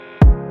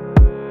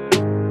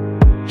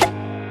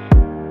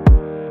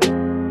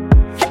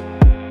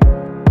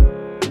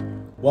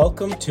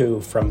Welcome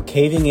to From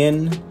Caving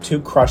In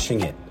to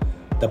Crushing It,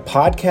 the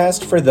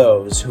podcast for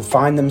those who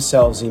find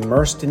themselves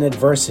immersed in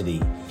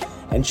adversity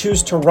and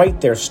choose to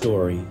write their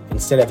story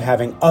instead of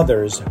having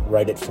others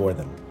write it for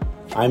them.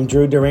 I'm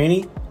Drew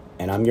Durrani,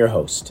 and I'm your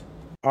host.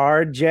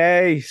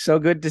 RJ, so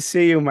good to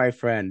see you, my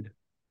friend.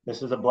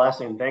 This is a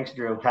blessing. Thanks,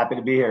 Drew. Happy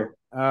to be here.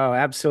 Oh,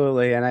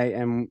 absolutely.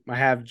 And I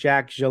have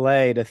Jack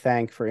Gillet to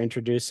thank for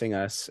introducing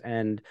us.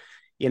 And,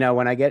 you know,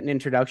 when I get an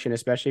introduction,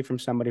 especially from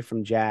somebody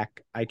from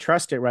Jack, I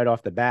trust it right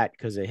off the bat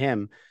because of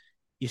him.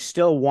 You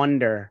still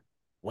wonder,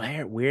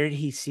 where did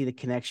he see the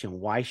connection?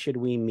 Why should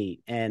we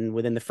meet? And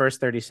within the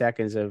first 30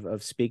 seconds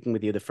of speaking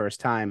with you the first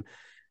time,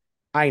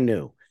 I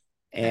knew.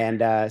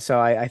 And so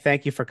I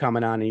thank you for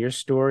coming on. And your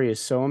story is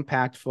so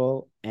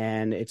impactful.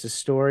 And it's a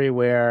story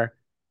where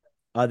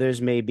others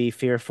may be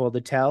fearful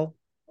to tell.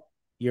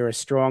 You're a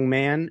strong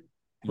man,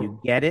 you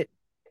get it,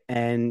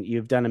 and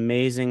you've done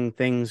amazing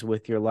things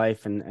with your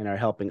life and are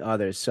helping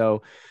others.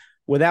 So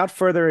without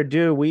further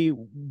ado,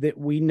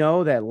 we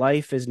know that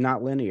life is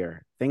not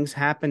linear. Things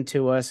happen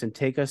to us and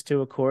take us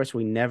to a course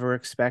we never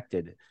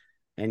expected.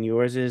 And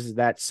yours is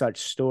that such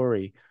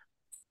story.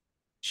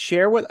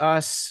 Share with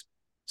us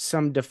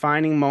some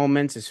defining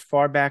moments as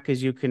far back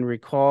as you can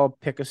recall.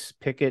 Pick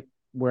it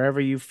wherever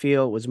you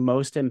feel it was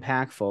most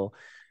impactful,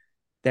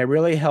 that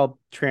really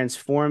helped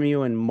transform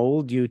you and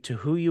mold you to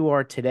who you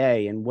are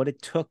today and what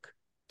it took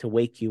to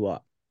wake you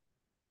up.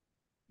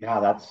 Yeah,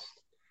 that's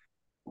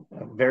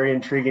a very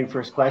intriguing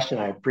first question.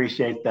 I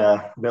appreciate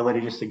the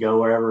ability just to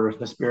go wherever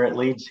the spirit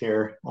leads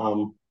here.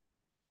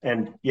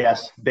 And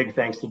yes, big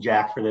thanks to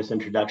Jack for this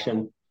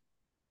introduction.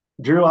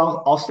 Drew,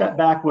 I'll step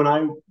back. When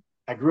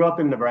I grew up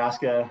in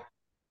Nebraska,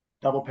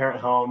 double parent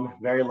home,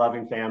 very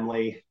loving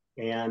family.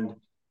 And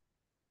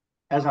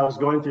as I was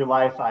going through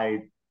life,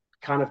 I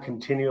kind of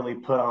continually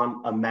put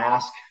on a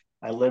mask.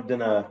 I lived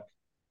in a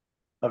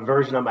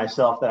version of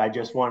myself that I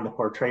just wanted to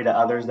portray to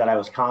others, that I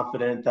was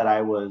confident, that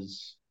I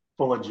was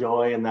full of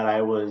joy, and that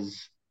I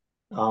was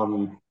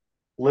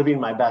living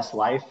my best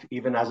life,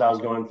 even as I was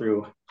going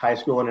through high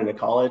school and into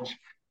college.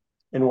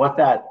 And what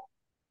that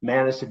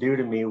managed to do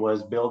to me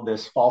was build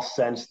this false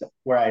sense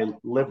where I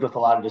lived with a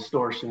lot of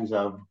distortions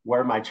of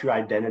where my true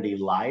identity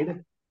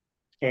lied.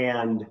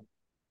 And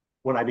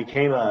when I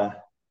became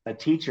a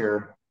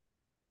teacher,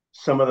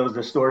 some of those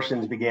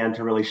distortions began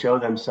to really show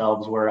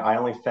themselves, where I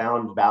only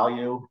found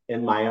value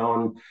in my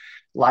own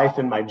life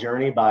and my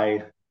journey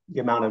by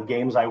the amount of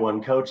games I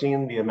won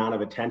coaching, the amount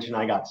of attention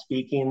I got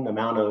speaking, the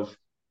amount of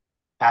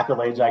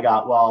accolades I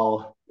got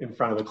while in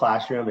front of the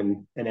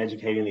classroom and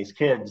educating these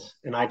kids.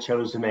 And I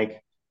chose to make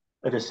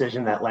a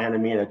decision that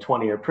landed me in a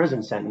 20-year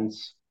prison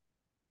sentence.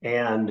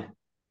 And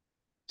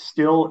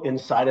still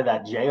inside of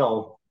that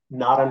jail,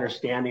 not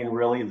understanding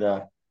really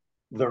the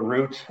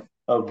root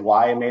of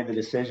why I made the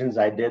decisions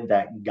I did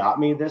that got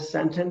me this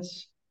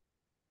sentence,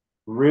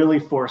 really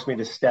forced me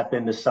to step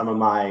into some of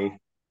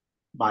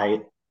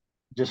my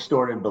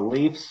distorted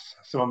beliefs,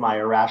 some of my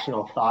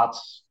irrational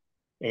thoughts.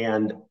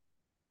 And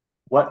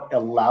what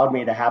allowed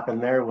me to happen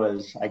there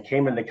was I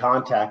came into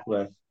contact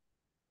with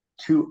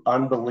two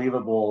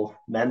unbelievable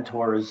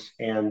mentors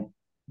and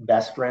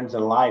best friends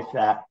in life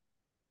that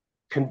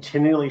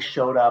continually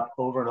showed up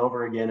over and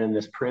over again in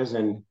this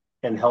prison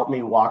and helped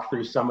me walk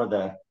through some of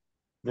the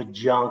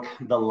junk,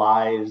 the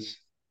lies,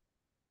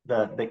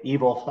 the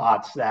evil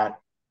thoughts that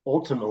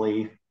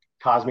ultimately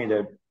caused me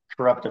to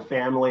corrupt a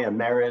family, a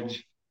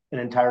marriage, an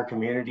entire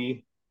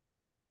community.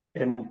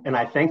 And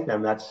I thank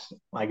them. That's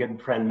my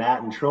good friend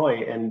Matt and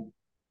Troy. And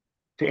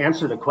to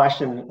answer the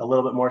question a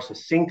little bit more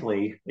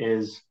succinctly,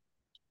 is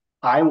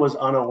I was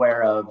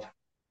unaware of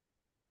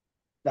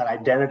that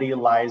identity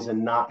lies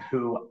in not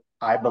who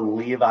I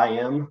believe I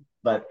am,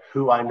 but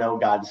who I know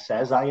God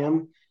says I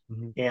am.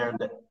 Mm-hmm.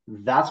 And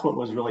that's what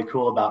was really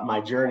cool about my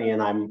journey.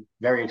 And I'm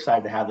very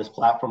excited to have this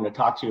platform to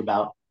talk to you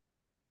about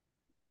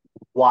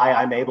why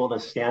I'm able to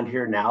stand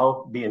here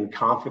now, being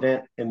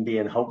confident and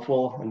being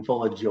hopeful and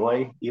full of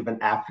joy,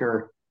 even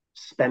after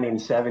spending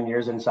 7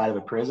 years inside of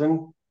a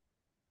prison,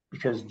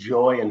 because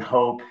joy and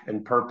hope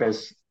and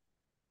purpose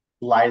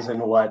lies in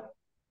what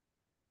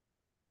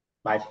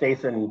my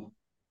faith in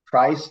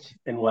Christ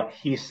and what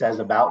he says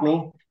about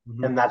me.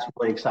 Mm-hmm. And that's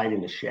really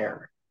exciting to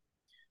share.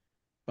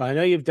 Well, I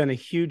know you've done a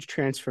huge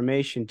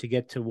transformation to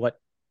get to what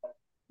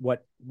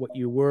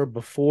you were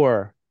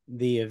before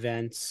the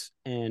events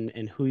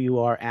and who you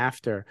are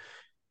after.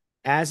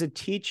 As a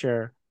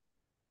teacher,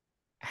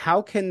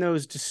 how can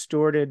those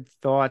distorted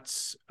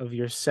thoughts of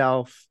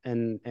yourself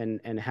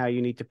and how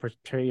you need to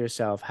portray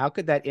yourself, how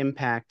could that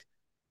impact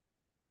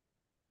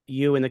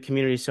you and the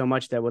community so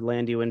much that would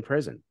land you in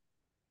prison?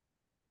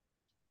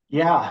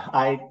 Yeah,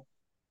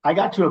 I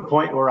got to a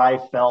point where I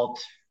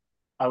felt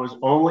I was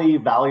only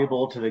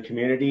valuable to the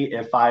community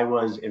if I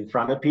was in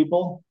front of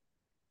people.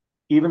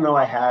 Even though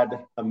I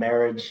had a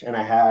marriage and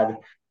I had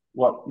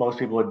what most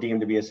people would deem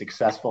to be a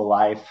successful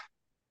life,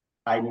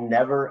 I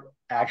never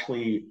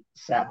actually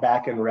sat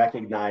back and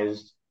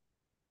recognized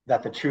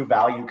that the true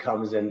value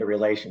comes in the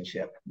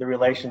relationship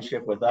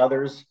with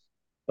others.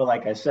 But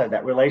like I said,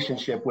 that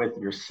relationship with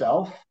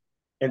yourself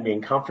and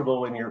being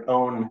comfortable in your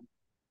own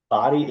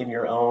body, in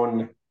your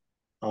own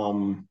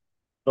um,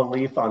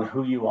 belief on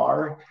who you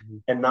are,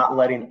 Mhm. and not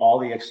letting all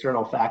the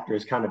external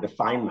factors kind of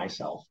define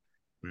myself.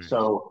 Right.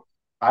 So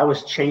I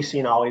was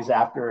chasing always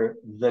after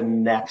the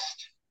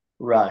next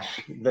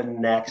rush, the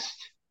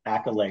next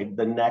accolade,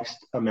 the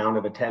next amount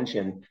of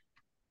attention.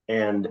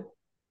 And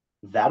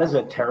that is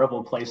a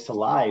terrible place to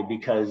lie,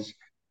 because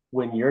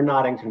when you're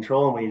not in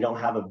control and when you don't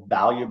have a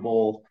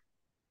valuable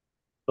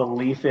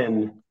belief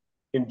in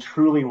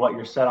truly what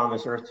you're set on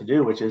this earth to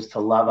do, which is to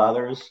love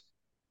others,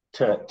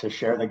 to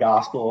share the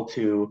gospel,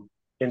 to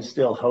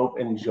instill hope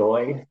and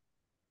joy,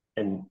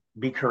 and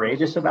be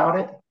courageous about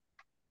it,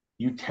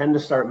 you tend to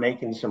start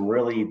making some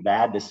really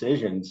bad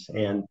decisions.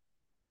 Mhm. And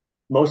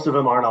most of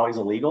them aren't always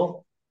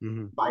illegal.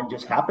 Mhm. Mine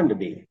just happened to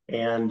be.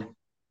 And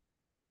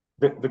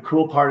the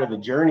cool part of the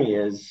journey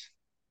is,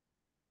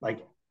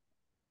 like,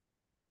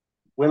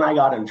 when I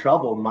got in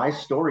trouble, my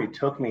story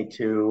took me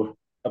to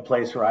a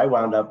place where I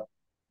wound up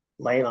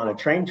laying on a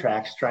train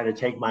tracks trying to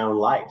take my own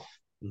life.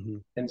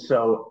 Mhm. And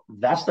so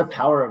that's the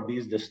power of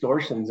these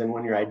distortions. And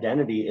when your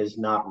identity is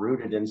not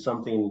rooted in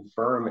something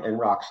firm and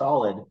rock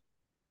solid,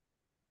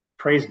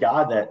 praise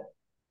God that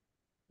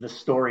the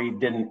story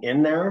didn't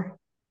end there,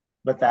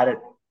 but that it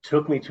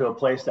took me to a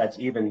place that's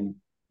even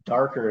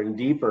darker and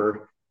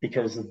deeper,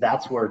 because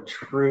that's where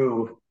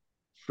true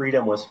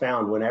freedom was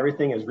found. When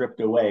everything is ripped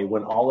away,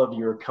 when all of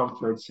your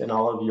comforts and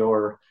all of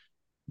your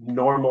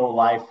normal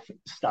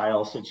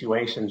lifestyle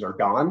situations are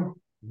gone,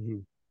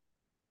 Mhm.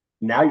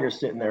 now you're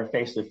sitting there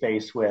face to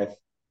face with,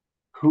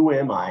 who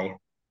am I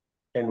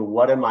and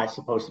what am I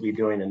supposed to be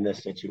doing in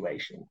this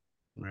situation?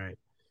 Right.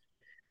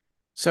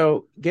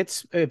 So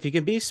gets if you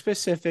could be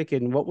specific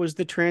in what was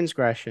the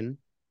transgression,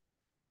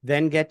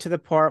 then get to the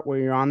part where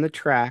you're on the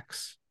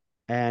tracks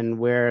and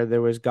where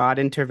there was God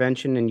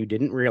intervention and you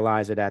didn't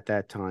realize it at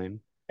that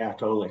time. Yeah,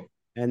 totally.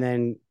 And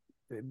then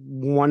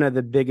one of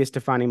the biggest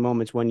defining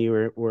moments when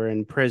you were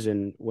in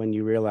prison when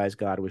you realized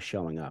God was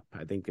showing up.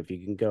 I think if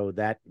you can go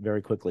that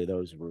very quickly,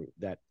 those were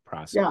that Yeah.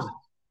 process.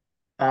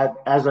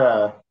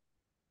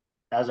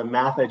 As a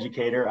math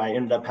educator, I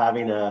ended up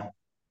having a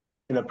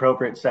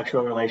inappropriate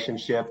sexual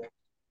relationship,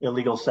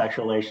 illegal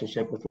sexual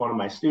relationship with one of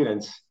my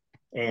students.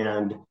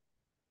 And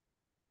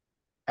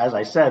as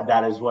I said,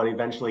 that is what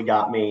eventually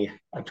got me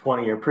a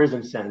 20-year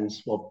prison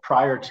sentence. Well,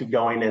 prior to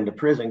going into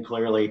prison,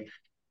 clearly,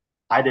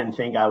 I didn't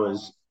think I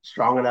was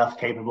strong enough,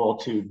 capable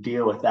to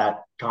deal with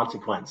that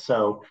consequence.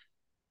 So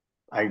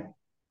I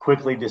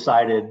quickly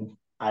decided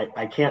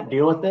I can't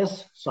deal with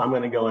this. So I'm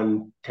going to go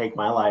and take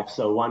my life.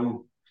 So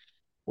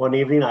one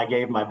evening, I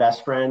gave my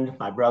best friend,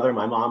 my brother,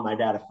 my mom, my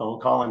dad a phone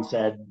call and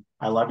said,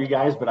 I love you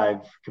guys, but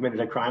I've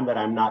committed a crime that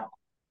I'm not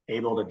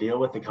able to deal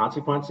with the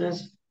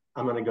consequences.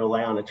 I'm going to go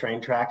lay on the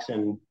train tracks,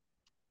 and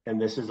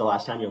this is the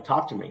last time you'll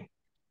talk to me.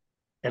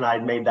 And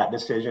I'd made that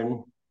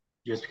decision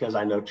just because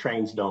I know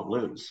trains don't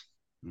lose.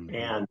 Mhm.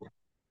 And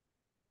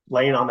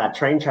laying on that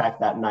train track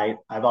that night,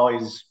 I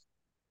was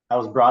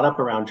brought up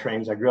around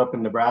trains. I grew up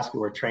in Nebraska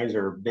where trains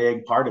are a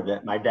big part of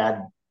it. My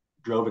dad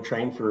drove a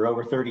train for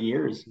over 30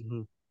 years.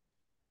 Mhm.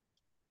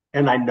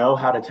 And I know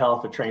how to tell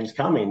if a train's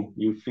coming.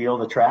 You feel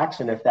the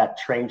tracks, and if that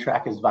train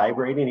track is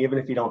vibrating, even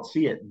if you don't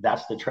see it,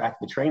 that's the track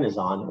the train is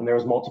on. And there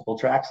was multiple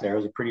tracks there. It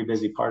was a pretty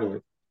busy part of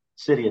the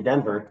city of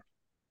Denver.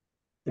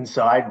 And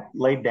so I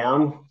laid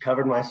down,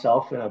 covered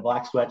myself in a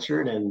black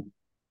sweatshirt, and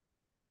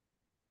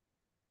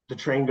the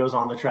train goes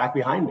on the track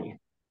behind me.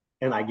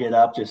 And I get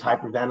up just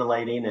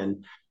hyperventilating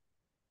and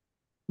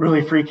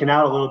really freaking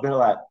out a little bit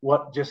about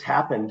what just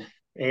happened.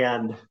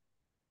 And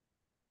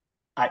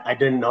I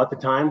didn't know at the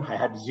time. I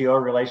had zero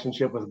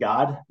relationship with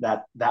God.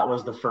 That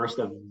was the first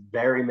of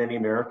very many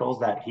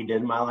miracles that He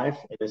did in my life,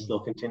 and is still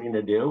continuing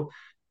to do.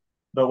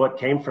 But what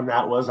came from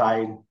that was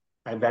I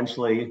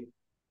eventually,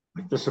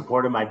 with the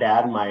support of my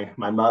dad and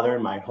my mother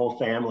and my whole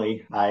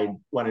family, I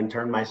went and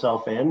turned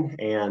myself in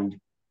and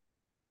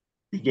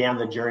began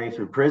the journey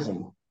through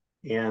prison.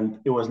 And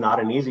it was not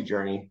an easy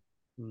journey.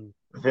 Mhm.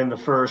 Within the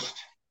first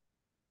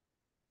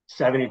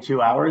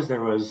 72 hours,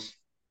 there was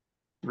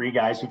three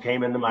guys who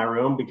came into my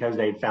room because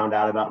they'd found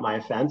out about my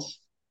offense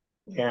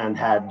and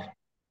had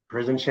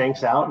prison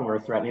shanks out and were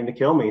threatening to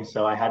kill me.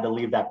 So I had to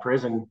leave that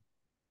prison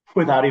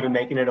without even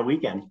making it a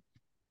weekend.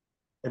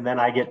 And then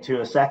I get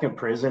to a second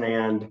prison,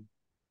 and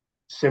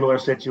similar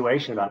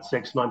situation. About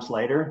 6 months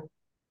later,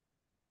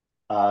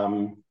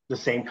 the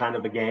same kind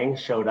of a gang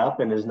showed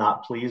up and is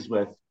not pleased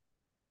with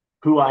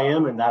who I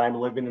am and that I'm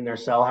living in their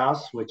cell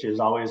house, which is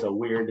always a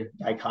weird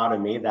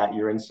dichotomy, that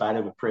you're inside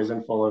of a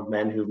prison full of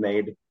men who've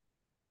made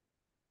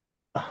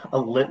a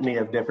litany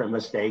of different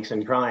mistakes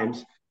and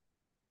crimes,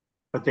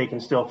 but they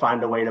can still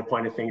find a way to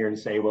point a finger and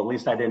say, well, at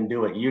least I didn't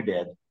do what you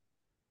did.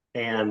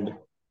 And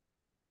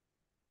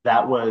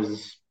that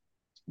was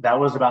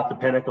about the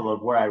pinnacle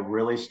of where I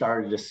really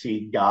started to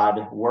see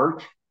God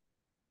work,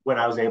 when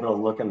I was able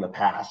to look in the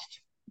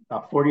past.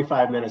 About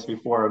 45 minutes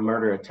before a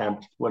murder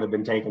attempt would have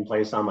been taking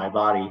place on my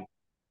body,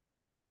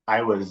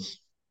 I was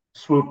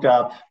swooped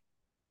up,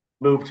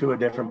 moved to a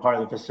different part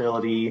of the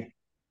facility,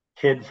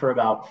 hid for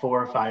about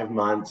 4 or 5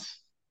 months,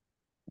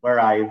 where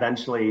I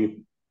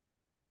eventually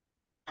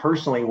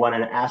personally went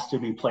and asked to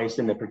be placed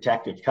into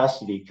protective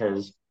custody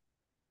because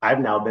I've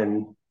now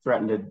been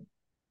threatened to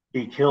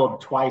be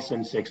killed twice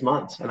in 6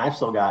 months, and I've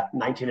still got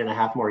 19 and a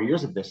half more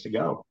years of this to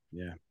go.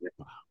 Yeah.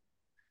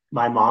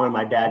 My mom and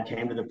my dad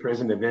came to the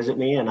prison to visit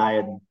me, and I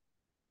had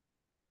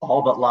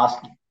all but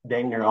lost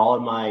dang near all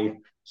of my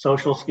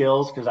social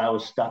skills because I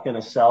was stuck in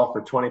a cell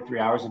for 23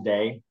 hours a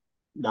day,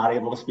 not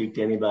able to speak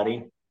to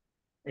anybody.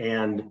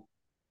 And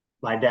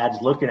my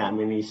dad's looking at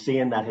me and he's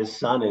seeing that his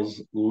son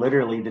is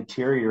literally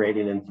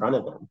deteriorating in front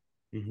of him.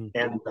 Mm-hmm.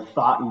 And the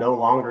thought no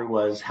longer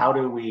was, how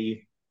do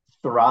we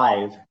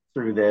thrive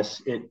through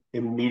this? It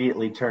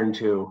immediately turned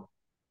to,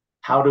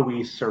 how do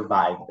we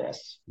survive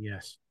this?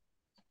 Yes.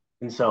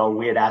 And so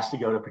we had asked to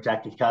go to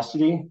protective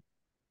custody.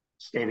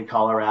 State of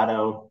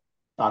Colorado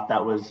thought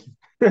that was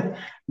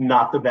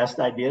not the best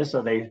idea.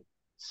 So they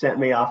sent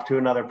me off to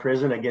another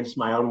prison against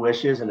my own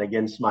wishes and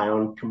against my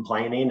own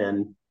complaining.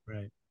 And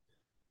Right.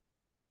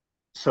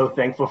 so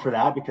thankful for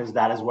that, because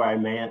that is where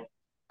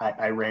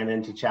I ran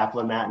into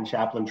Chaplain Matt and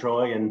Chaplain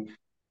Troy and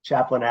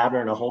Chaplain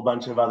Abner and a whole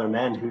bunch of other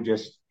men who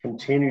just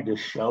continue to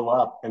show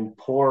up and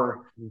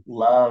pour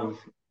love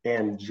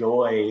and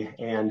joy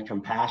and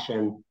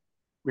compassion,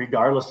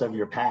 regardless of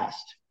your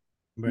past.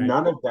 Right.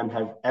 None of them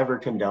have ever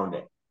condoned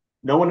it.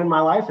 No one in my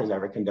life has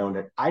ever condoned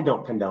it. I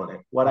don't condone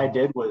it. What I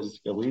did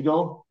was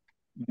illegal,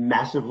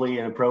 massively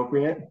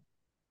inappropriate.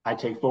 I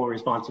take full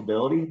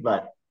responsibility,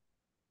 but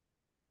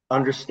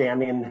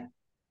understanding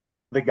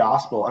the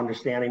gospel,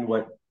 understanding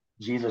what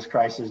Jesus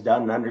Christ has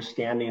done, and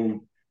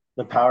understanding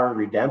the power of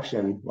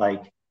redemption,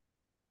 like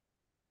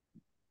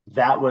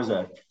that was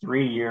a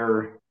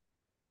 3-year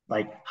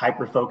like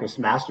hyper-focused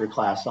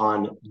masterclass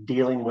on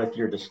dealing with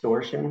your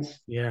distortions.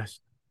 Yes.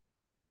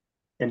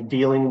 And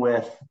dealing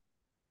with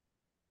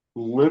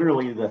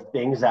literally the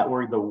things that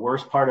were the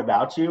worst part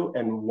about you,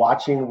 and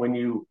watching when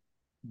you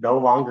no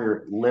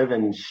longer live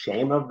in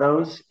shame of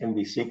those and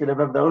be secretive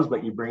of those,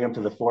 but you bring them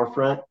to the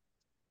forefront,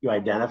 you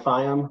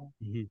identify them,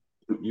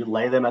 you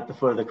lay them at the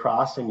foot of the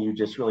cross, and you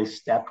just really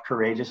step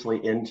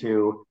courageously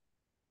into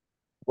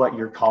what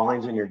your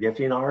callings and your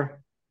gifting are.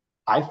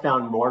 I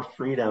found more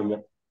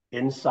freedom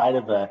inside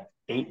of a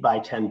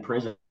 8x10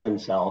 prison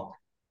cell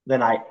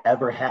than I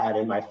ever had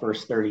in my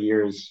first 30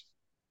 years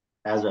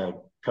as a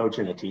coach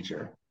and a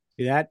teacher.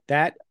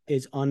 That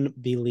is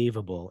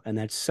unbelievable. And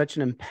that's such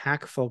an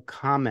impactful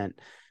comment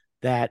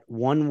that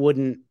one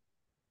wouldn't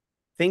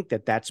think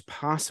that that's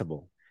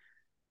possible.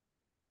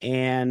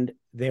 And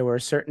there were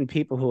certain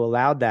people who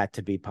allowed that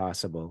to be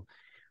possible.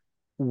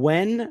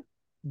 When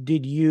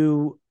did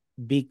you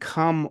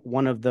become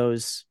one of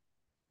those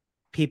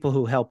people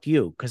who helped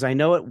you? Because I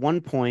know at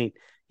one point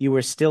you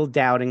were still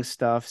doubting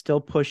stuff,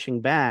 still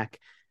pushing back.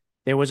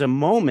 There was a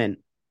moment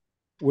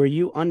where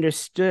you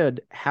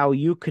understood how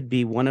you could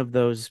be one of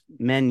those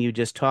men you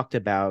just talked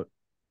about,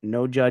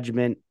 no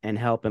judgment, and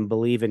help and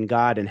believe in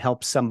God and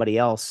help somebody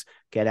else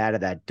get out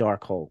of that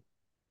dark hole.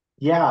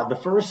 Yeah, the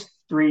first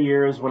 3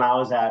 years when I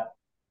was at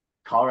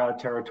Colorado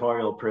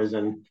Territorial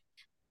Prison,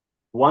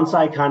 once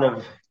I kind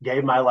of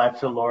gave my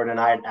life to the Lord and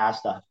I had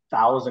asked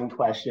 1,000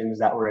 questions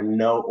that were in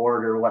no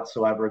order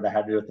whatsoever that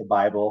had to do with the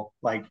Bible,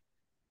 like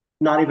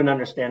not even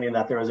understanding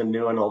that there was a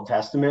New and Old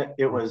Testament.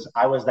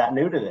 I was that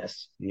new to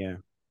this. Yeah.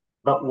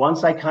 But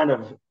once I kind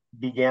of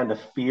began to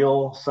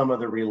feel some of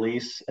the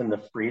release and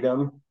the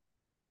freedom,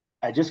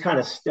 I just kind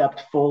of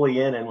stepped fully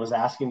in and was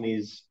asking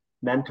these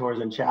mentors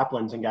and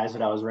chaplains and guys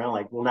that I was around,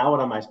 like, well, now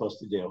what am I supposed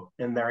to do?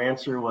 And their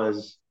answer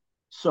was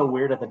so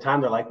weird at the time.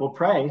 They're like, well,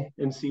 pray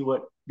and see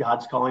what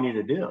God's calling you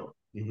to do.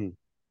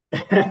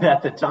 And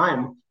at the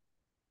time,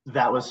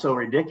 that was so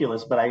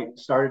ridiculous. But I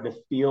started to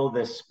feel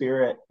this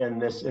spirit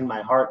and this in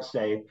my heart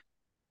say,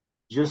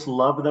 just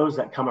love those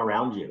that come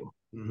around you.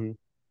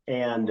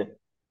 And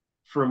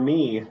for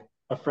me,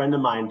 a friend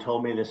of mine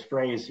told me this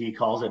phrase. He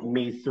calls it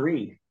me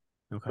three,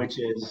 which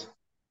is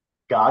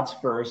God's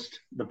first,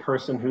 the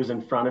person who's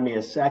in front of me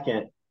is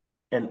second,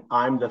 and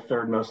I'm the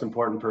third most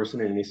important person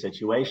in any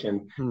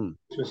situation.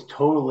 Which was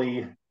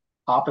totally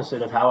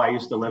opposite of how I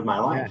used to live my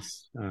life.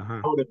 Yes.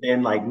 It would have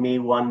been like me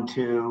 1,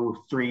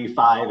 2, 3,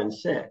 5, and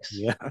 6.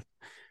 Yeah.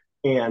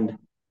 And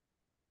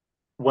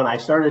when I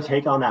started to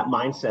take on that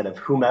mindset of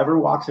whomever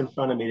walks in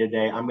front of me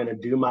today, I'm going to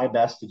do my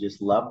best to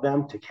just love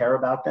them, to care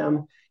about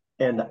them.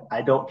 And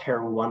I don't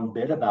care one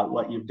bit about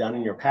what you've done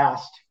in your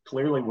past.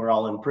 Clearly, we're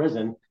all in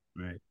prison.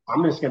 Right.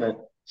 I'm just going to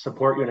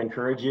support you and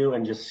encourage you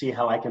and just see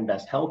how I can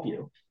best help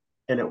you.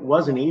 And it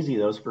wasn't easy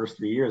those first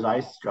 3 years.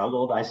 I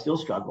struggled. I still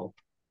struggle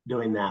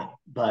doing that.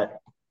 But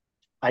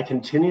I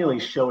continually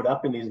showed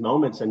up in these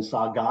moments and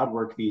saw God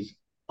work these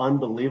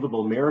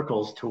unbelievable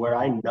miracles to where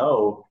I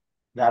know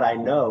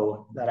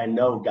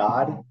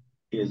God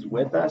is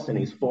with us and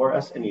he's for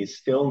us and he's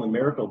still in the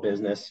miracle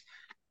business.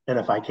 And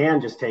if I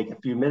can just take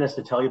a few minutes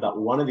to tell you about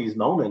one of these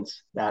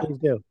moments that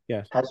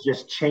has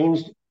just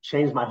changed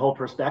my whole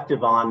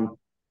perspective on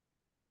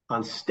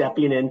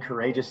stepping in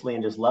courageously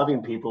and just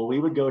loving people. We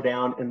would go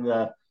down in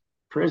the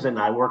prison.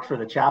 I worked for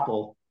the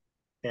chapel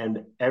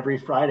And every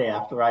Friday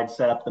after I'd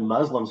set up the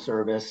Muslim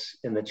service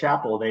in the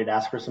chapel, they'd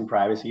ask for some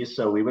privacy.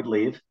 So we would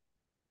leave.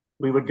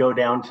 We would go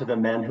down to the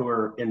men who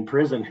were in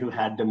prison who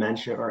had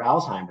dementia or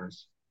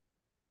Alzheimer's.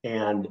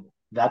 And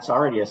that's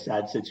already a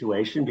sad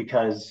situation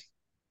because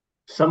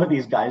some of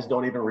these guys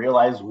don't even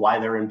realize why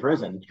they're in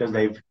prison because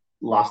they've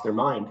lost their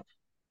mind.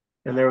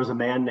 And there was a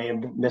man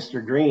named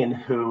Mr. Green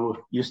who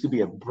used to be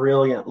a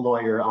brilliant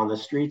lawyer on the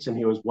streets, and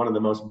he was one of the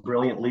most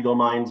brilliant legal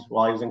minds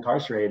while he was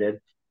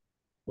incarcerated.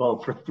 Well,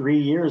 for 3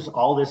 years,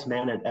 all this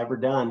man had ever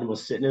done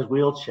was sit in his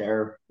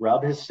wheelchair,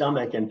 rub his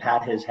stomach, and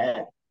pat his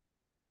head.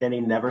 And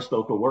he never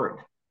spoke a word.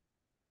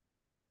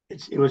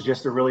 It was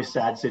just a really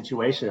sad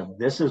situation of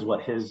this is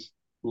what his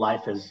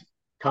life has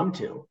come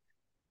to.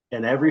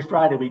 And every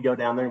Friday we go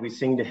down there and we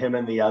sing to him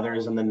and the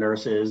others and the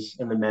nurses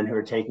and the men who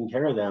are taking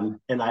care of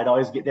them. And I'd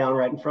always get down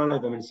right in front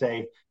of them and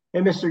say, "Hey,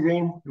 Mr.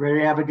 Green,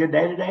 ready to have a good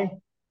day today?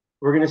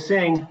 We're going to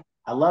sing.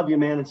 I love you,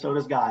 man. And so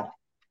does God."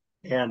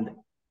 And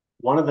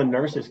one of the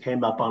nurses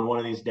came up on one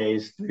of these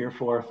days, 3 or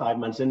 4 or 5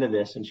 months into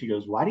this. And she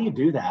goes, "Why do you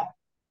do that?"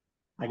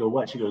 I go,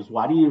 "What?" She goes,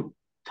 "Why do you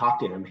talk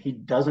to him? He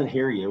doesn't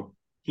hear you.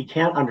 He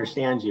can't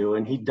understand you,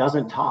 and he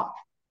doesn't talk."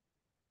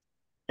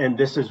 And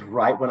this is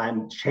right when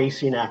I'm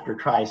chasing after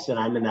Christ, and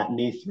I'm in that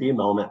me three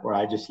moment where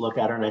I just look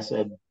at her and I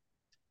said,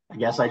 "I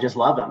guess I just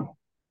love him,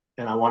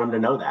 and I want him to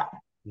know that."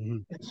 Mm-hmm.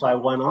 And so I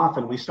went off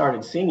and we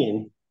started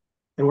singing,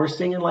 and we're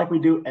singing like we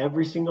do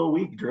every single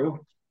week,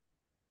 Drew.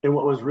 And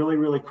what was really,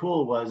 really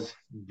cool was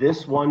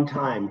this one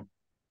time,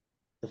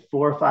 the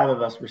 4 or 5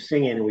 of us were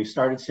singing, and we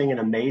started singing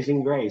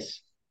Amazing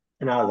Grace.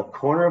 And out of the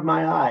corner of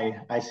my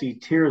eye, I see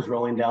tears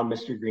rolling down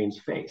Mr. Green's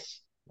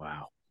face.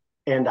 Wow.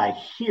 And I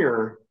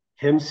hear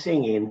him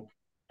singing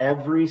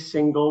every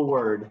single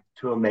word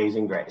to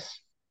Amazing Grace.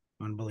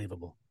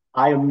 Unbelievable.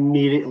 I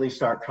immediately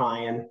start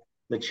crying.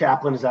 The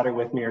chaplains that are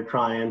with me are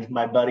crying.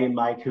 My buddy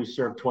Mike, who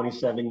served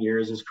 27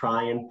 years, is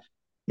crying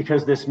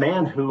because this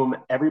man whom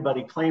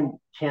everybody claimed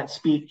can't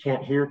speak,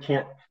 can't hear,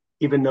 can't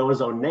even know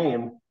his own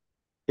name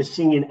is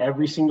singing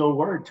every single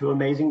word to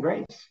Amazing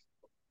Grace.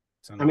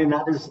 I mean,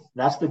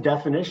 that's the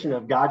definition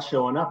of God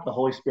showing up, the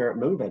Holy Spirit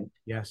moving.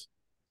 Yes.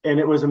 And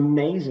it was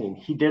amazing.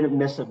 He didn't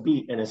miss a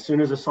beat. And as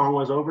soon as the song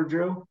was over,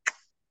 Drew,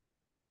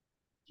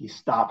 he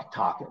stopped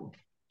talking.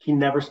 He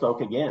never spoke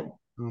again.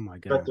 Oh my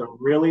God. But the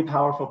really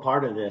powerful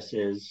part of this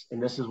is,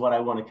 and this is what I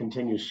want to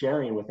continue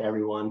sharing with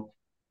everyone,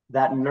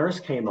 that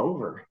nurse came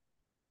over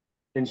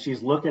and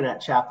she's looking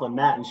at Chaplain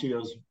Matt and she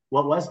goes,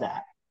 "What was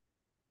that?"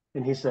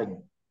 And he said,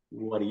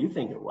 "What do you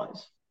think it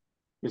was?"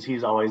 Because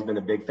he's always been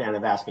a big fan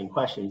of asking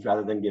questions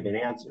rather than giving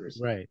answers.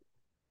 Right.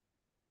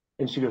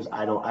 And she goes,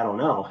 I don't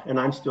know. And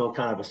I'm still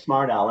kind of a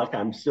smart aleck.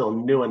 I'm still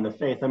new in the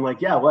faith. I'm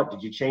like, "Yeah, what?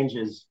 Did you change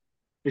his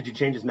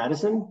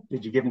medicine?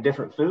 Did you give him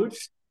different food?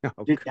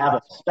 Oh, Did you have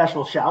a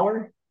special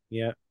shower?"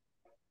 Yeah.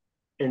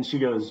 And she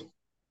goes,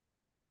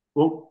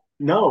 "Well,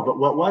 no, but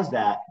what was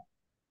that?"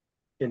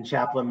 And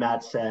Chaplain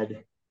Matt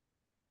said,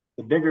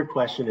 "The bigger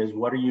question is,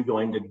 what are you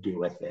going to do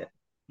with it?"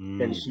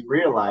 And she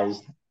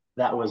realized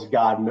that was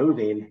God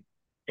moving.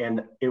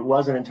 And it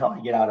wasn't until I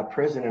get out of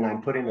prison and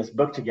I'm putting this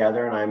book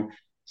together and I'm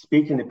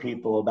speaking to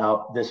people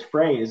about this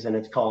phrase, and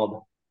it's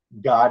called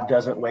 "God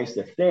doesn't waste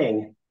a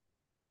thing."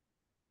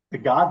 The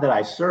God that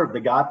I serve, the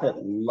God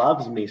that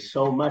loves me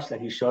so much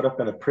that he showed up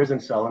in a prison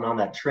cell and on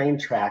that train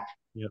track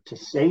to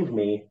save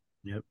me,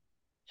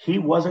 he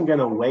wasn't going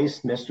to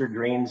waste Mr.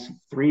 Green's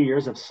 3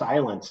 years of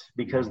silence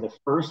because the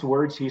first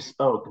words he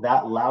spoke,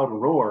 that loud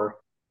roar,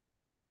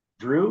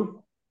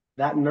 Drew,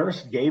 that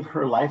nurse gave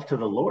her life to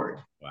the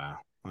Lord. Wow.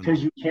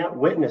 Because you can't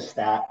witness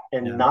that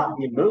and not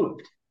be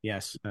moved.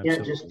 Yes, absolutely. You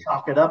can't just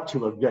chalk it up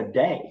to a good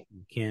day.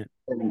 You can't.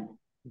 And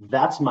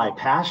that's my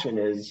passion,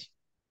 is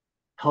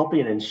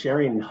helping and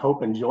sharing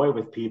hope and joy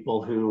with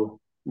people who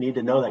need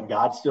to know that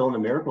God's still in the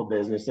miracle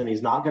business and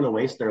he's not going to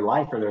waste their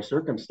life or their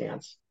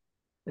circumstance.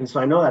 And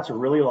so I know that's a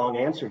really long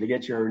answer to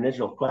get your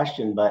initial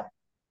question, but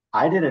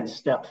I didn't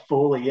step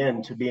fully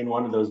into being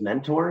one of those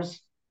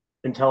mentors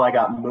until I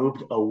got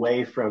moved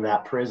away from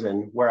that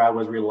prison where I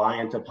was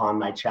reliant upon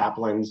my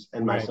chaplains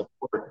and my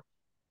support.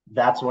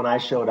 That's when I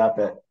showed up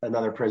at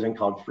another prison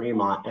called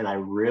Fremont, and I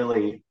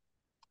really,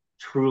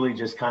 truly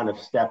just kind of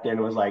stepped in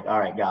and was like, "All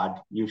right,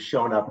 God, you've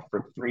shown up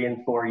for 3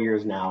 and 4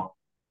 years now.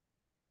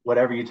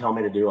 Whatever you tell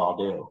me to do, I'll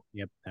do."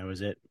 Yep, that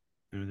was it.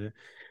 That was it.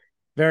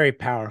 Very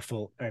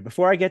powerful. All right,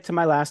 before I get to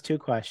my last two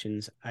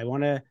questions, I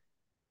want to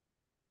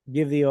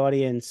give the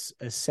audience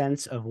a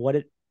sense of what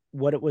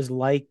it was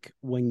like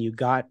when you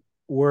got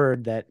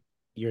word that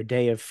your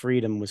day of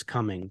freedom was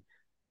coming,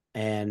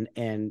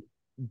 and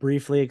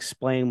briefly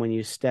explain when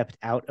you stepped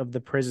out of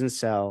the prison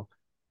cell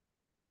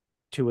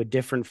to a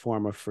different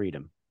form of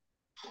freedom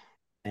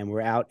and we're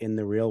out in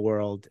the real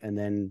world. And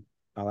then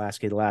I'll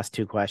ask you the last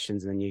two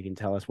questions, and then you can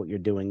tell us what you're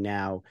doing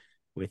now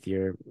with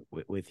your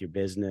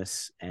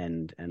business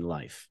and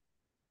life.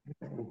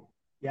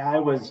 Yeah,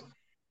 it was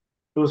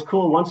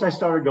cool. Once I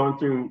started going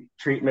through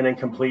treatment and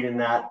completing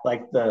that,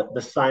 like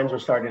the signs were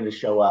starting to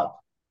show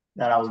up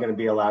that I was going to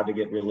be allowed to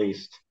get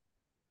released.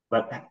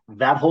 But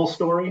that whole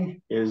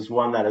story is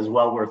one that is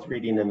well worth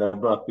reading in the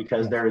book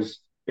because Yes.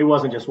 it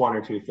wasn't just one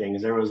or two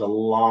things. There was a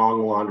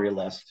long laundry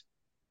list.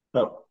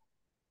 But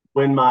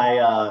when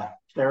my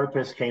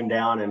therapist came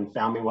down and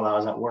found me while I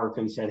was at work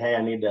and said, "Hey,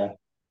 I need to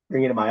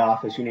bring you to my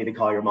office. You need to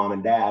call your mom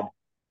and dad."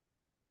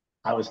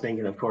 I was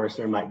thinking, of course,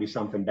 there might be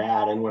something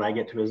bad. And when I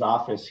get to his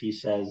office, he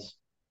says,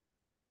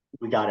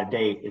 "We got a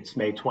date. It's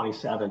May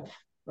 27th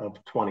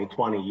of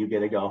 2020. You get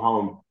to go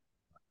home."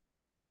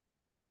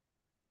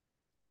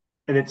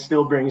 And it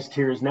still brings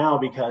tears now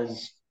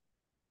because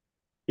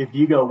if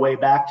you go way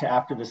back to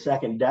after the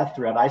second death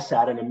threat, I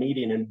sat in a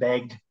meeting and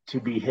begged to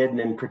be hidden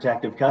in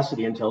protective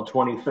custody until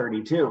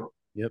 2032.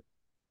 Yep.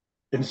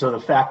 And so the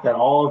fact that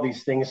all of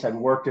these things had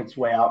worked its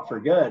way out for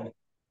good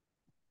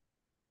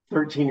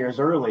 13 years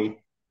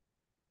early,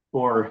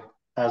 or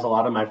as a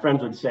lot of my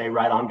friends would say,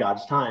 right on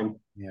God's time,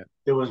 Yep.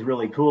 it was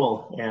really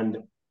cool.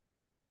 And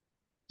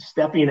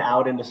stepping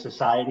out into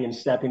society and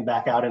stepping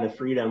back out into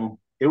freedom,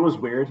 it was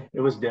weird.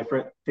 It was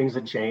different. Things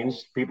had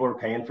changed. People were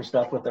paying for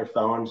stuff with their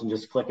phones and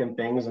just clicking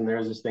things. And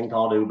there's this thing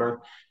called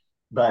Uber.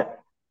 But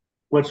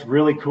what's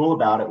really cool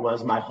about it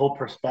was my whole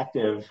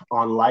perspective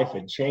on life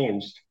had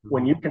changed.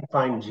 When you can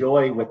find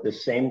joy with the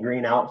same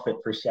green outfit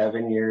for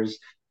 7 years,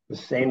 the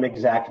same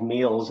exact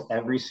meals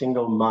every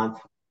single month,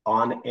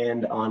 on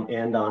end, on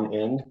end, on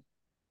end,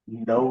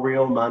 no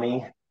real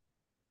money,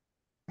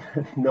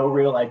 no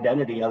real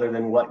identity other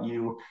than what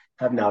you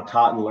have now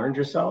taught and learned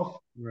yourself.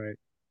 Right.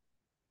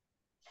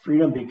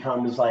 Freedom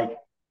becomes like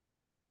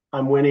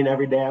I'm winning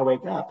every day I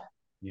wake up.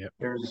 Yep.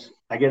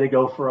 I get to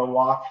go for a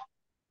walk.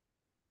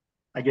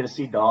 I get to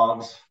see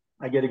dogs.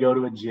 I get to go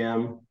to a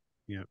gym.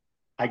 Yep.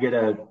 I get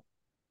to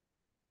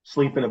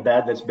sleep in a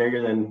bed that's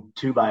bigger than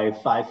 2 by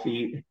 5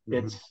 feet.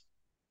 Mm-hmm.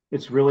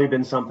 It's really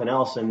been something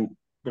else. And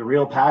the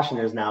real passion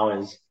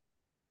is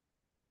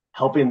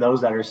helping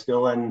those that are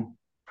still in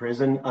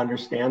prison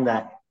understand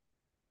that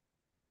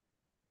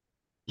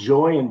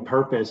joy and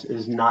purpose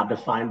is not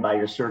defined by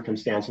your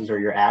circumstances or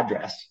your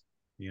address.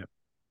 Yep.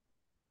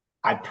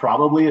 I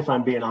probably, if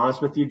I'm being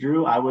honest with you,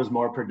 Drew, I was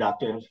more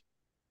productive.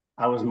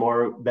 I was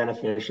more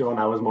beneficial and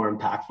I was more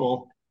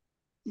impactful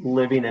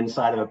living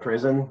inside of a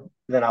prison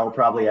than I will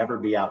probably ever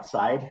be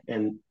outside.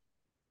 And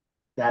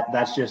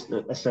that's just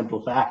a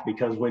simple fact,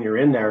 because when you're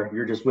in there,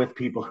 you're just with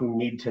people who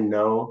need to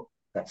know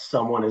that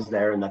someone is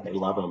there and that they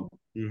love them.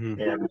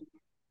 Mm-hmm. And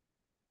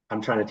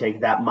I'm trying to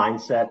take that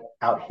mindset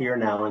out here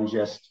now and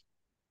just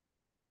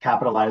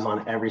capitalize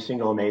on every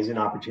single amazing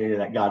opportunity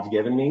that God's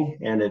given me.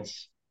 And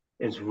it's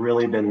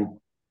really been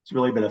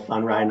a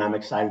fun ride, and I'm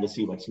excited to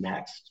see what's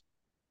next.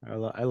 I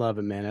love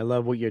it, man. I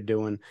love what you're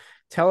doing.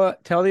 Tell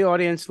the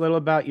audience a little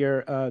about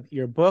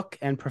your book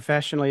and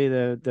professionally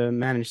the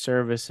managed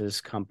services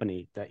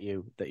company that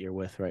you're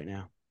with right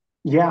now.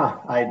 Yeah,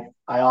 I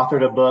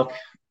authored a book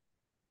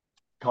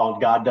called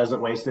God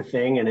Doesn't Waste a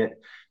Thing, and it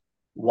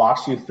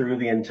walks you through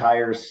the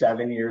entire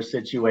 7 year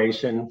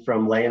situation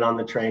from laying on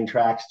the train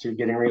tracks to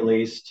getting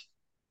released.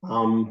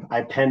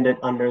 I penned it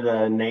under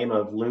the name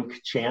of Luke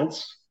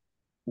Chance,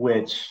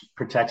 which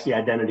protects the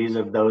identities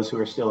of those who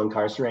are still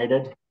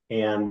incarcerated.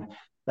 And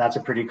that's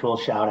a pretty cool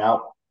shout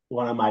out.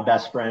 One of my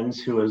best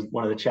friends, who is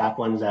one of the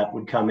chaplains that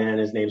would come in,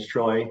 his name's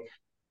Troy.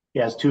 He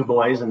has two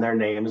boys and their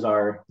names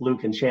are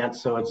Luke and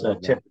Chance. So it's a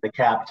tip of the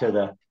cap to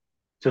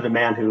the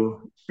man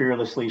who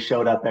fearlessly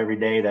showed up every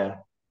day to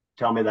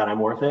tell me that I'm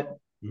worth it.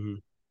 Mm-hmm.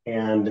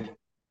 And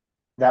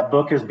that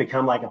book has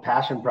become like a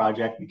passion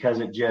project because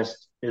it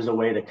just is a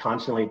way to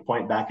constantly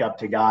point back up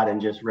to God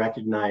and just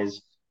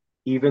recognize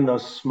even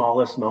those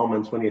smallest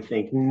moments when you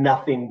think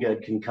nothing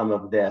good can come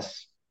of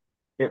this.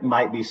 It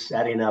might be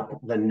setting up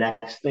the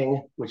next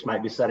thing, which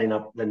might be setting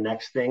up the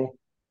next thing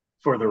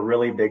for the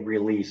really big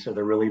release or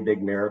the really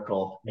big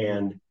miracle. Mm-hmm.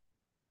 And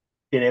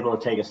being able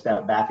to take a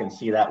step back and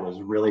see that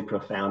was really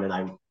profound.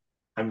 And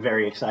I'm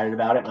very excited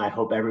about it. And I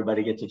hope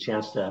everybody gets a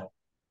chance to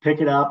pick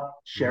it up,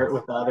 share it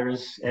with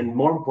others, and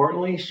more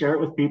importantly, share it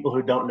with people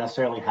who don't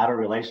necessarily have a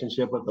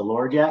relationship with the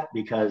Lord yet,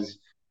 because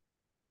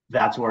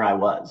that's where I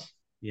was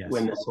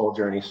when this whole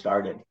journey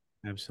started.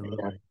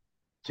 Absolutely.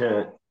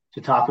 And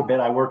to talk a bit,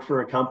 I work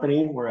for a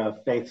company. We're a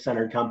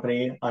faith-centered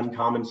company,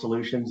 Uncommon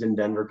Solutions in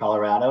Denver,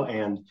 Colorado,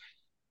 and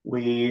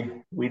we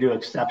do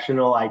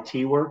exceptional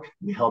IT work.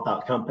 We help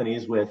out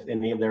companies with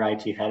any of their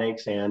IT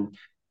headaches, and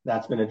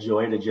that's been a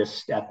joy to just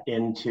step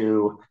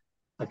into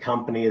a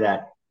company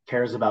that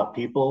cares about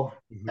people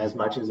as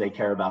much as they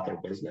care about their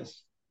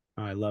business.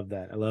 Oh, I love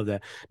that. I love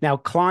that. Now,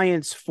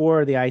 clients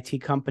for the IT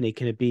company,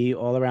 can it be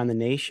all around the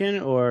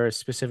nation or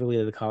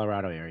specifically the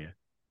Colorado area?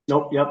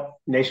 Nope. Yep.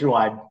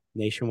 Nationwide.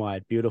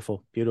 Nationwide.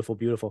 Beautiful, beautiful,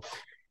 beautiful.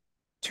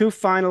 Two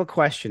final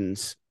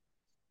questions.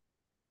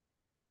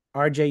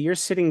 RJ, you're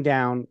sitting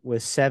down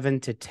with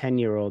 7 to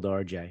 10-year-old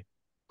RJ,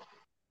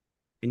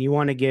 and you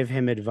want to give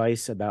him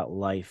advice about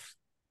life.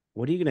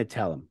 What are you going to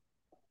tell him?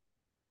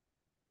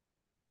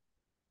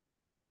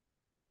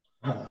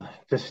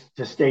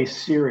 To stay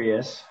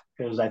serious,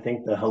 because I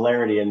think the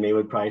hilarity in me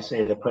would probably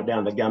say to put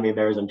down the gummy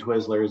bears and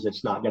Twizzlers.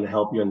 It's not going to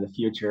help you in the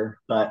future.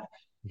 But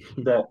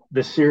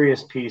the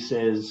serious piece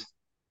is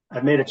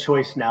I've made a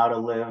choice now to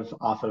live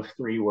off of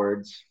three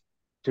words: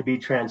 to be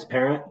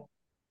transparent,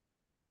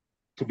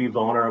 to be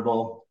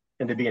vulnerable,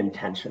 and to be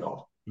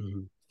intentional.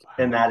 Mhm.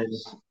 And that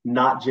is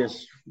not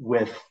just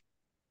with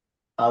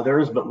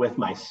others, but with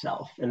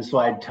myself. And so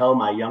I'd tell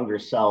my younger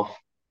self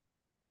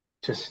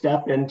to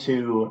step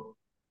into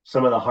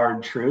some of the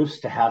hard truths,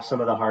 to have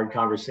some of the hard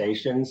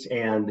conversations.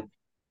 And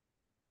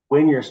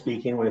when you're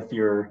speaking with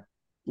your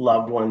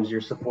loved ones,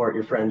 your support,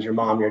 your friends, your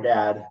mom, your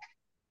dad,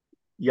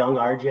 young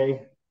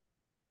RJ,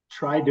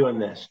 try doing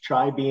this.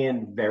 Try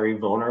being very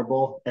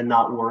vulnerable and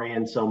not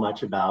worrying so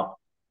much about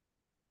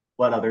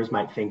what others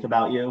might think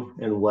about you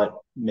and what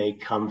may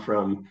come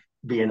from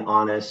being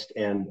honest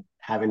and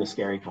having a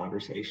scary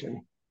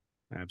conversation.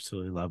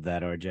 Absolutely love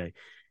that, RJ.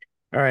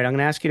 All right, I'm going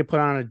to ask you to put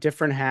on a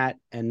different hat.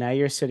 And now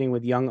you're sitting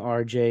with young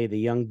RJ, the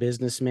young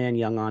businessman,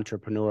 young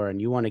entrepreneur,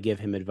 and you want to give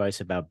him advice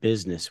about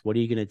business. What are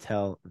you going to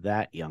tell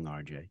that young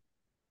RJ?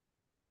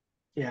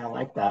 Yeah, I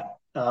like that.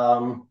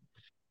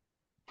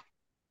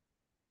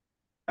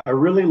 I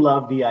really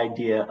love the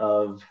idea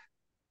of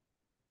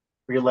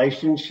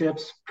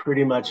relationships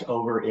pretty much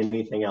over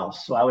anything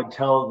else. So I would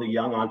tell the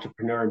young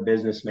entrepreneur and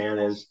businessman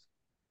is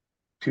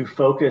to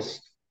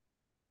focus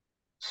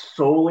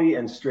solely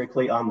and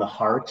strictly on the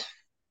heart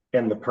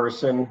and the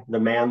person, the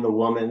man, the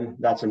woman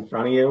that's in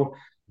front of you,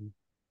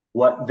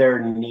 what their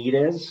need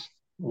is,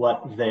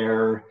 what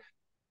their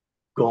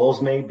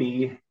goals may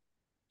be,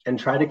 and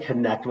try to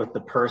connect with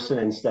the person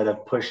instead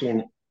of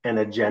pushing an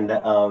agenda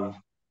of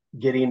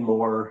getting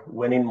more,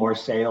 winning more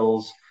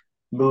sales,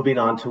 moving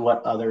on to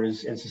what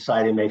others in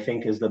society may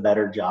think is the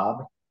better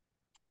job.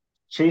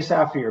 Chase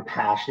after your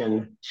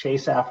passion,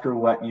 chase after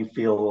what you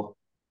feel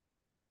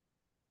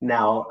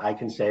now I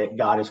can say it,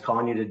 God is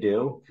calling you to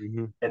do,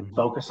 and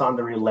focus on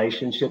the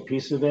relationship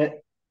piece of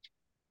it.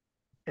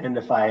 And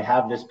if I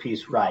have this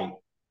piece right,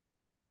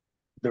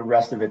 the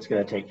rest of it's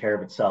going to take care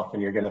of itself,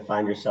 and you're going to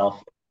find yourself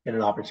in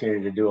an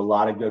opportunity to do a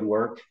lot of good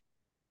work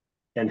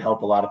and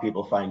help a lot of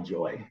people find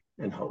joy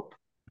and hope.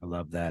 I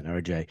love that,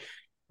 RJ.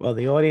 Well,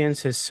 the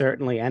audience has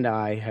certainly, and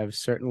I have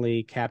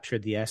certainly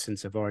captured the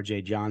essence of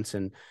RJ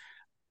Johnson.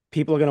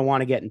 People are going to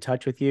want to get in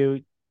touch with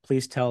you.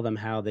 Please tell them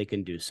how they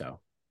can do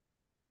so.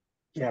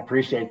 Yeah,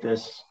 appreciate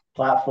this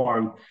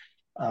platform.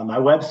 My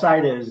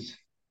website is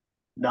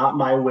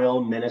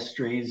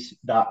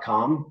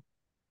notmywillministries.com.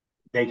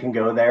 They can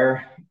go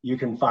there. You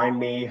can find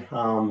me,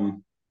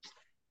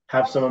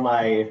 have some of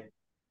my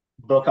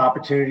book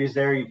opportunities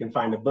there. You can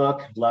find a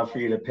book. Love for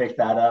you to pick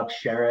that up,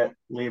 share it,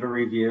 leave a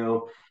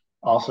review.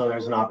 Also,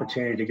 there's an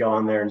opportunity to go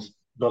on there and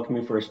book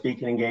me for a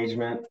speaking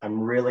engagement. I'm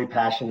really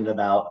passionate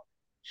about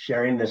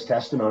sharing this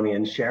testimony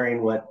and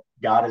sharing what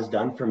God has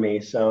done for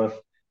me. So if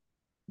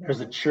there's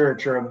a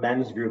church or a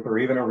men's group or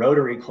even a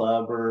Rotary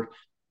Club or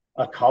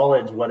a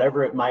college,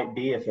 whatever it might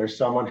be, if there's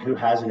someone who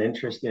has an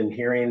interest in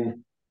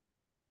hearing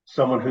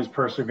someone who's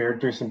persevered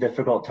through some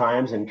difficult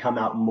times and come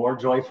out more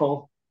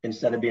joyful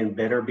instead of being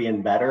bitter,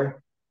 being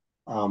better,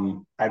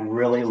 I'd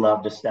really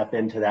love to step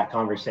into that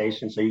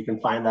conversation. So you can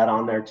find that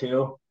on there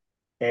too.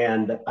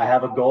 And I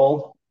have a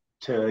goal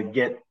to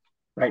get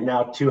right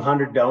now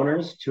 200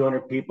 donors,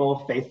 200 people,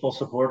 faithful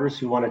supporters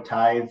who want to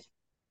tithe,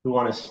 who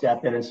want to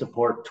step in and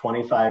support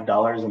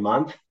 $25 a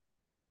month,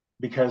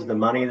 because the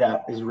money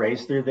that is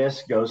raised through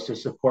this goes to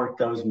support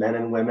those men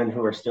and women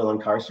who are still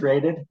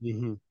incarcerated.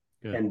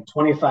 And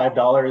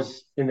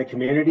 $25 in the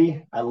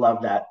community, I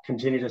love that.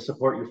 Continue to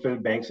support your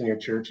food banks and your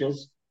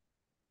churches.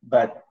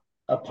 But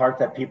a part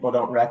that people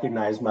don't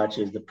recognize much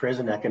is the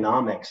prison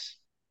economics.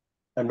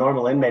 A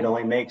normal inmate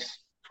only makes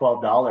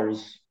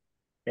 $12.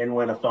 And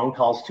when a phone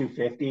call is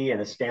 $2.50 and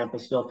a stamp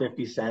is still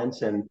 50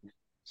 cents and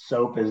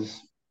soap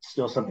is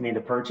still something you need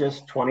to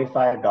purchase,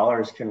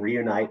 $25 can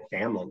reunite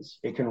families.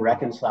 It can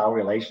reconcile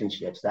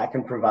relationships. That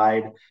can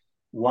provide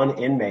one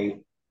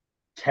inmate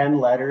 10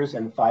 letters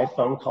and 5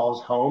 phone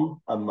calls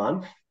home a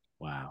month.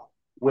 Wow.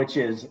 Which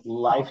is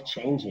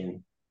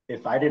life-changing.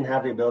 If I didn't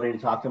have the ability to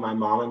talk to my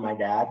mom and my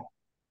dad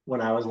when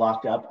I was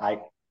locked up,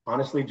 I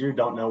honestly, Drew,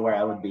 don't know where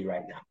I would be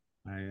right now.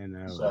 I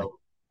know. So,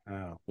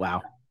 oh,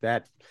 wow.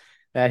 That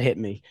hit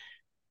me.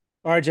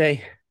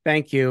 RJ,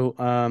 thank you.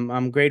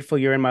 I'm grateful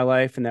you're in my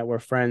life and that we're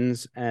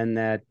friends and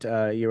that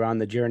you're on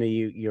the journey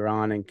you're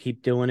on, and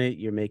keep doing it.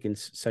 You're making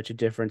such a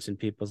difference in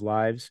people's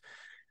lives.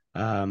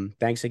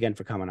 Thanks again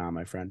for coming on,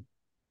 my friend.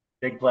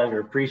 Big pleasure.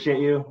 Appreciate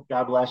you.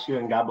 God bless you,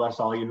 and God bless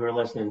all you who are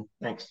listening.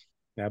 Thanks.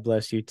 God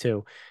bless you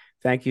too.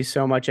 Thank you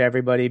so much,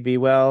 everybody. Be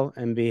well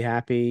and be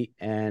happy,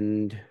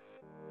 and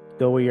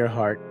go where your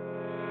heart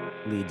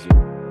leads you.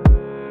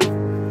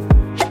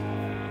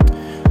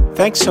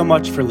 Thanks so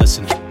much for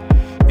listening.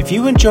 If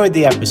you enjoyed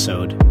the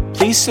episode,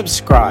 please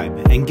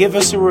subscribe and give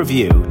us a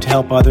review to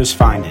help others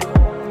find it.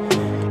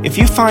 If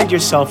you find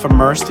yourself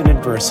immersed in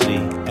adversity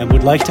and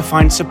would like to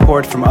find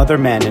support from other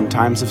men in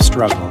times of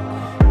struggle,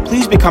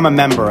 please become a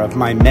member of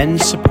my Men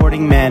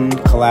Supporting Men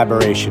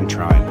collaboration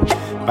tribe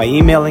by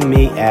emailing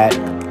me at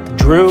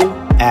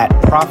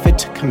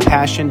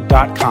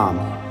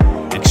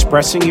drew@profitcompassion.com,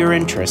 expressing your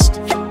interest,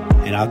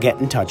 and I'll get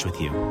in touch with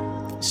you.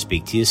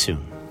 Speak to you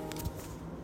soon.